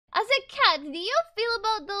As a cat, do you feel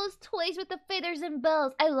about those toys with the feathers and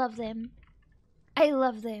bells? I love them. I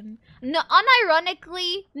love them. No,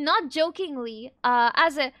 unironically, not jokingly.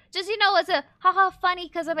 As a just as a haha funny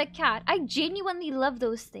because I'm a cat. I genuinely love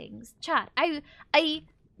those things. Chat. I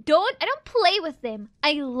don't play with them.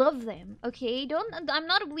 I love them. Okay, I'm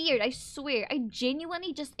not weird. I swear. I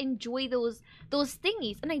genuinely just enjoy those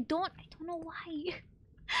thingies, and I don't know why.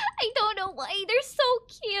 I don't know why. They're so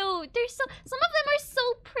cute. Some of them are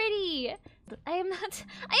so pretty. I am not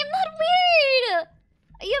weird.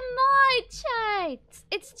 I am not, chat.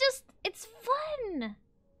 It's fun.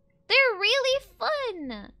 They're really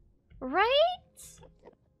fun. Right?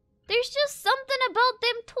 There's just something about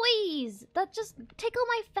them toys that just tickle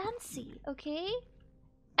my fancy, okay?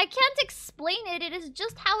 I can't explain it. It is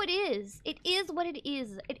just how it is. It is what it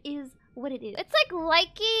is. It is what it is. It's like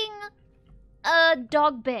liking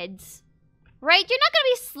dog beds. Right? You're not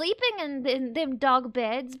gonna be sleeping in them dog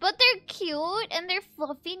beds, but they're cute and they're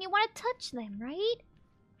fluffy and you want to touch them, right?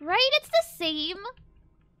 Right? It's the same.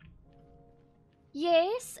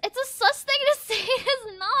 Yes, it's a sus thing to say. It's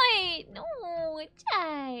not. No,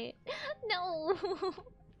 chat. No.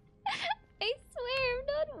 I swear, I'm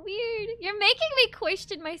not weird. You're making me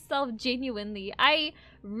question myself genuinely. I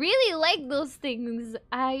really like those things.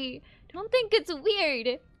 I don't think it's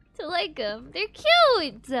weird to like them. They're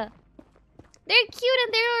cute. They're cute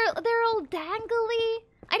and they're all dangly.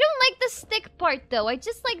 I don't like the stick part though. I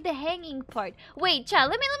just like the hanging part. Wait, chat.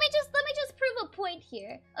 Let me just prove a point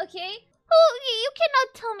here. Okay? You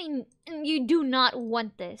cannot tell me you do not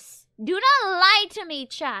want this. Do not lie to me,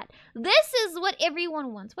 chat. This is what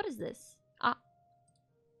everyone wants. What is this?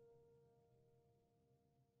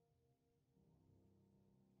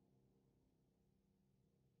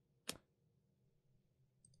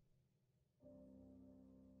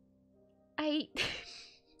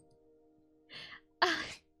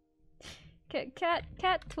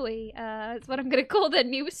 Cat toy is what I'm gonna call the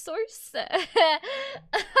news source.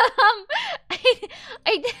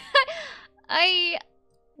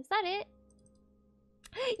 Is that it?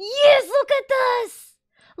 Yes, look at this!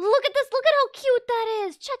 Look at this, look at how cute that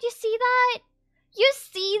is! Chat, you see that? You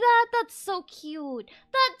see that? That's so cute.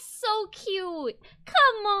 That's so cute.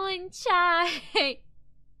 Come on, chat.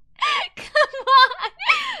 Come on!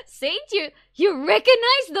 Saint, you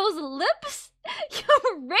recognize those lips? You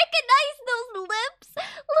recognize those lips?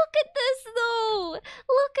 Look at this though!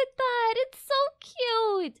 Look at that! It's so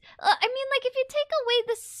cute! I mean, like, if you take away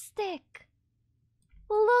the stick.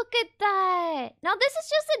 Look at that! Now this is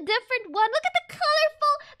just a different one. Look at the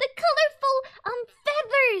colorful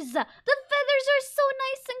feathers! The feathers are so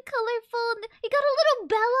nice and colorful. You got a little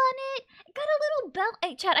bell on it. You got a little bell.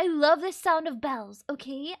 Hey, chat, I love the sound of bells,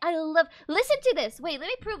 okay? I love... Listen to this. Wait, let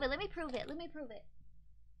me prove it. Let me prove it.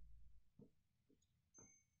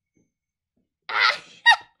 Ah!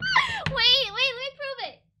 wait, let me prove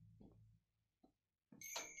it.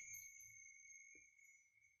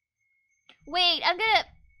 Wait, I'm gonna...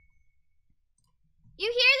 You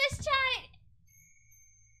hear this, chat?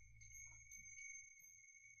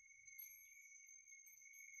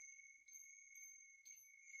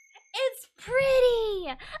 It's pretty!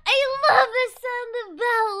 I love the sound of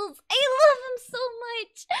bells! I love them so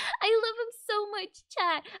much!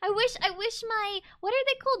 Chat. I wish my... What are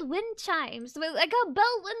they called? Wind chimes. I got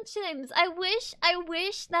bell wind chimes. I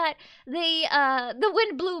wish that they, the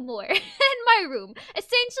wind blew more in my room.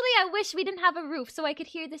 Essentially, I wish we didn't have a roof so I could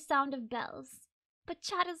hear the sound of bells. But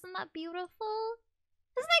chat, isn't that beautiful?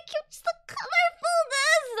 Isn't that cute? Just the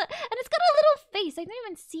colorfulness! And it's got a little face. I didn't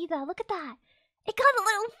even see that. Look at that. It got a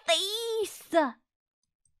little face!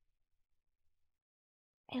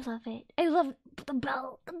 I love it. I love the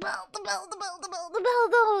bell.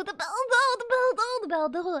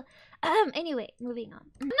 Anyway, moving on.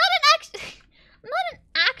 I'm not an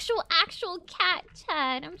actual cat,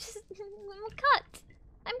 chat. I'm a cat.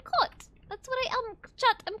 I'm caught. That's what I am,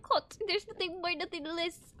 chat. I'm caught. There's nothing more, nothing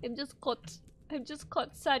less. I'm just caught.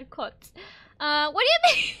 Sad caught. What do you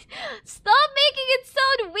mean? Stop making it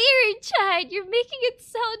sound weird, chat. You're making it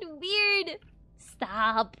sound weird.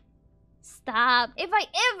 Stop. If I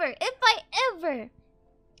ever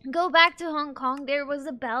go back to Hong Kong, there was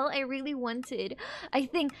a bell I really wanted. I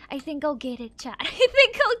think I'll get it, chat. I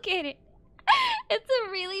think I'll get it. It's a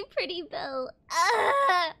really pretty bell.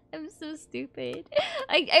 I'm so stupid.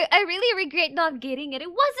 I really regret not getting it. It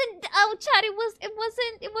wasn't, oh chat, it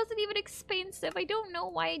wasn't even expensive. I don't know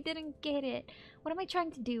why I didn't get it. What am I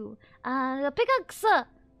trying to do? Pickaxe.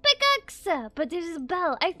 But there's a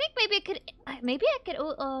bell. I think maybe I could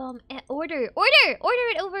order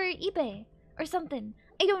it over eBay or something.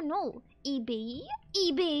 I don't know. eBay.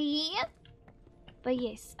 But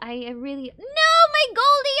yes, I really... No, my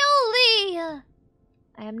goldie-oldie!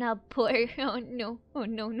 I am now poor. Oh no. Oh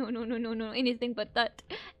no, no, no, no, no, no. Anything but that.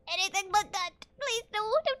 Anything but that. Please, no,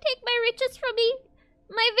 don't take my riches from me.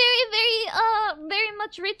 My very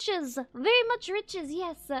much riches. Very much riches,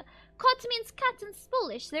 yes. Cot means cat in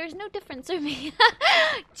Polish. There's no difference for me.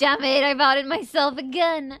 Damn it, I've outed myself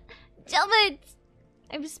again. Damn it!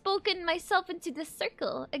 I've spoken myself into the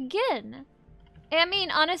circle again. I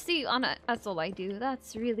mean, honestly, that's all I do.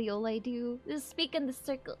 That's really all I do. Just speak in the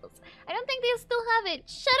circles. I don't think they'll still have it.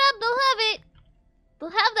 Shut up, they'll have it! They'll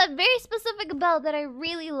have that very specific bell that I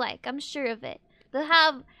really like. I'm sure of it. They'll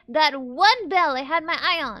have that one bell I had my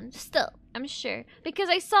eye on. Still, I'm sure. Because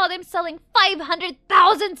I saw them selling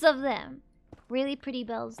 500,000 of them. Really pretty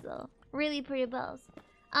bells, though. Really pretty bells.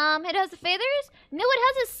 It has the feathers? No, it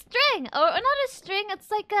has a string. Or not a string,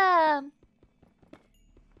 it's like a...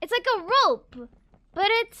 It's like a rope. But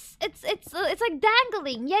it's like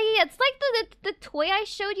dangling. Yeah. It's like the toy I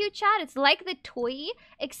showed you, chat. It's like the toy,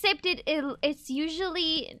 except it's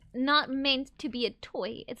usually not meant to be a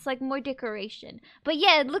toy. It's like more decoration. But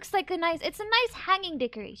yeah, it looks like it's a nice hanging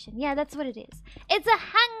decoration. Yeah, that's what it is. It's a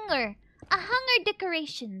hanger. A hanger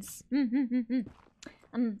decorations.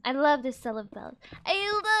 I love the smell of bells.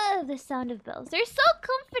 I love the sound of bells. They're so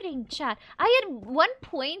comforting, chat. I had one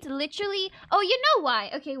point literally... Oh, you know why?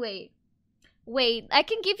 Okay, wait. I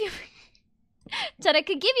can give you... Chat, I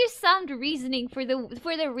could give you sound reasoning for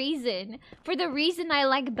the reason I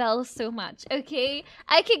like bells so much, okay?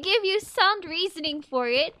 I could give you sound reasoning for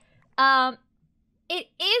it. It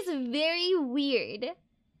is very weird.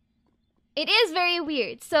 It is very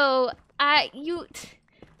weird. So,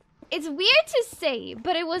 it's weird to say,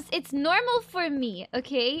 but it's normal for me,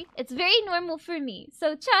 okay? It's very normal for me.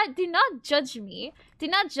 So chat, do not judge me. Do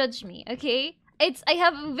not judge me, okay? I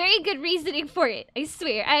have a very good reasoning for it. I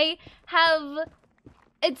swear.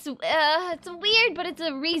 It's weird, but it's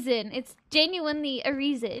a reason. It's genuinely a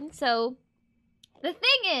reason. So the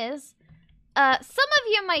thing is, some of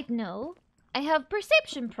you might know I have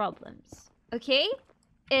perception problems, okay?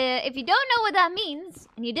 If you don't know what that means,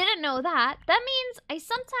 and you didn't know that, that means I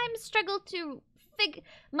sometimes struggle to figure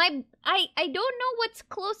I don't know what's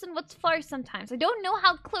close and what's far sometimes. I don't know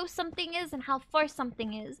how close something is and how far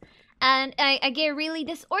something is. And I get really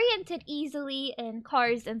disoriented easily in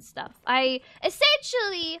cars and stuff.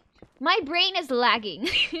 Essentially, my brain is lagging.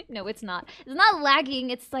 No, it's not. It's not lagging.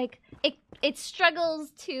 It's like, it struggles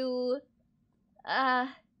to,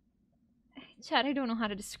 chat, I don't know how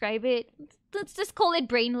to describe it. Let's just call it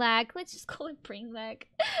brain lag. Let's just call it brain lag.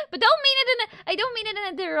 But I don't mean it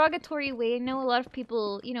in a derogatory way. I know a lot of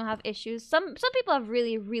people, you know, have issues. Some people have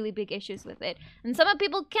really, really big issues with it. And some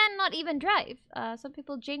people cannot even drive. Some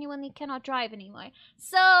people genuinely cannot drive anymore.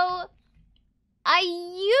 So, I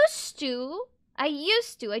used to, I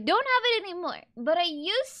don't have it anymore, but I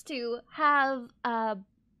used to have,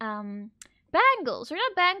 bangles, or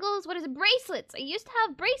not bangles, what is it, bracelets. I used to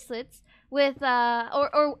have bracelets with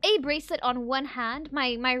or a bracelet on one hand,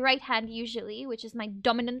 my right hand usually, which is my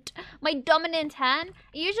dominant hand.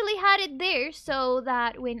 I usually had it there so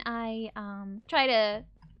that when I try to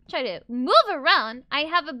move around, I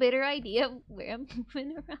have a better idea of where I'm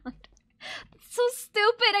moving around. It's so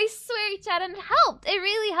stupid, I swear, chat, and it helped. It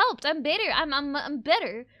really helped. I'm better. I'm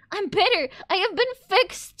better. I'm better. I have been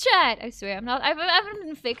fixed, chat. I swear, I'm not. I haven't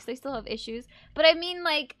been fixed. I still have issues, but I mean,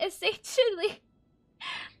 like, essentially,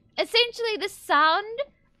 the sound.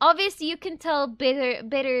 Obviously, you can tell better,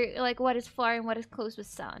 like what is far and what is close with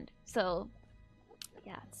sound. So,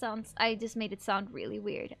 yeah, it sounds. I just made it sound really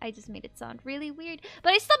weird. But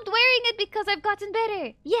I stopped wearing it because I've gotten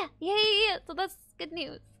better. Yeah. So that's good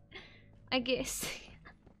news, I guess.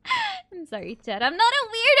 I'm sorry, Chet. I'm not a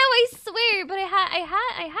weirdo, I swear, but I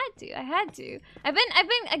had to.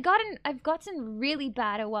 I've gotten really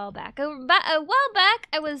bad a while back. A while back,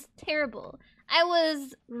 I was terrible. I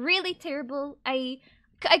was really terrible. I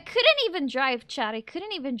couldn't even drive, chat. I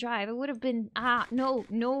couldn't even drive. I would have been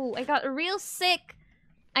no. I got real sick.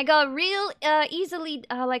 I got real easily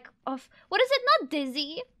like off. What is it? Not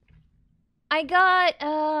dizzy. I got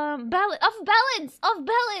off balance.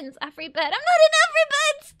 Every bed. I'm not in every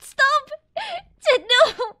bed. Stop. Chat, no.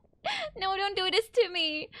 No, don't do this to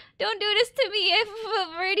me. Don't do this to me. I've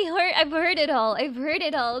already heard. I've heard it all.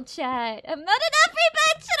 Chat. I'm not in every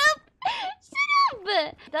bed. Shut up.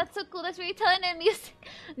 That's so cool. That's what you're telling them.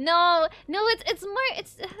 No, it's more.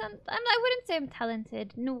 I wouldn't say I'm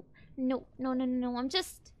talented. No. I'm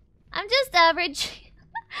just average.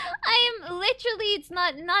 I am literally. It's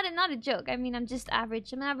not a joke. I mean, I'm just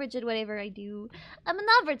average. I'm average at whatever I do. I'm an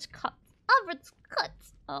average cut.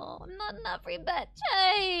 Oh, I'm not in every bed.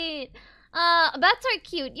 Chat. Bats are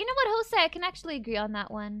cute. You know what, Jose? I can actually agree on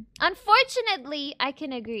that one. Unfortunately, I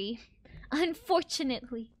can agree.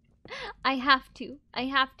 Unfortunately. I have to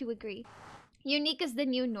agree. Unique is the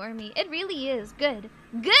new normie. It really is. Good.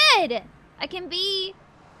 Good! I can be...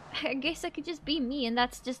 I guess I could just be me and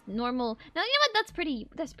that's just normal. No, you know what? That's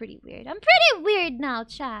pretty weird. I'm pretty weird now,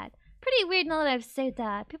 chat. Pretty weird now that I've said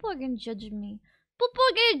that. People are gonna judge me. People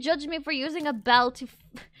are gonna judge me for using a bell to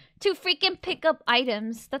freaking pick up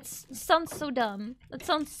items. That sounds so dumb. That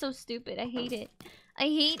sounds so stupid. I hate it. I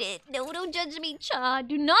hate it. No, don't judge me, Cha.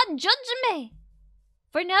 Do not judge me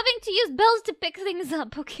for having to use bells to pick things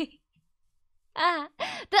up, okay?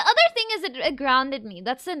 The other thing is it grounded me.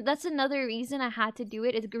 That's another reason I had to do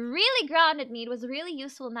it. It really grounded me. It was really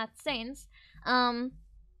useful in that sense.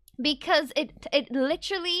 Because it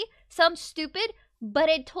literally sounds stupid, but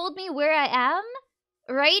it told me where I am,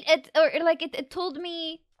 right? It told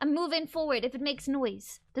me I'm moving forward if it makes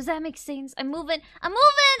noise. Does that make sense? I'm moving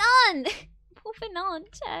on. Moving on,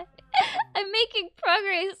 chat. I'm making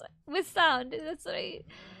progress with sound. That's what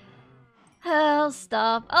I'll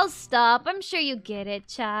stop. I'm sure you get it,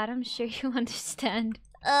 chat. I'm sure you understand.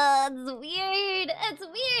 It's weird. It's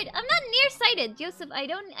weird. I'm not nearsighted, Joseph. I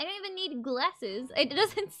don't even need glasses. It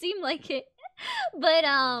doesn't seem like it. But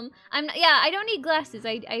I don't need glasses.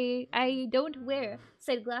 I don't wear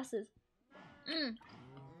said glasses.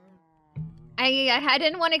 I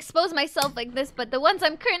didn't want to expose myself like this, but the ones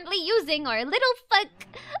I'm currently using are a little fake,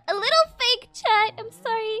 chat. I'm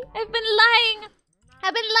sorry. I've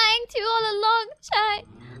been lying to you all along, chat.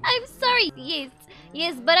 I'm sorry.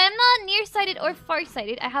 Yes, but I'm not nearsighted or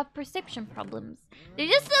farsighted. I have perception problems. They're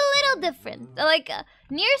just a little different. Like,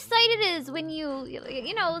 nearsighted is when you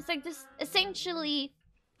know, it's like just essentially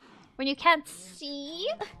when you can't see.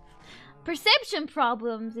 Perception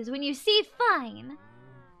problems is when you see fine,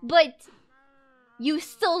 but you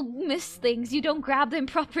still miss things. You don't grab them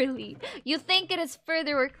properly. You think it is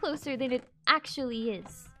further or closer than it actually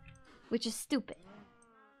is, which is stupid.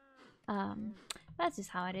 That's just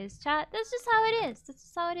how it is, chat. That's just how it is. That's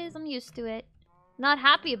just how it is. I'm used to it. Not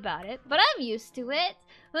happy about it, but I'm used to it.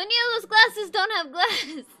 Who knew those glasses don't have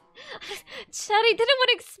glasses? Chat, I didn't want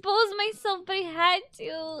to expose myself, but I had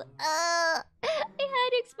to. I had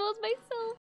to expose myself.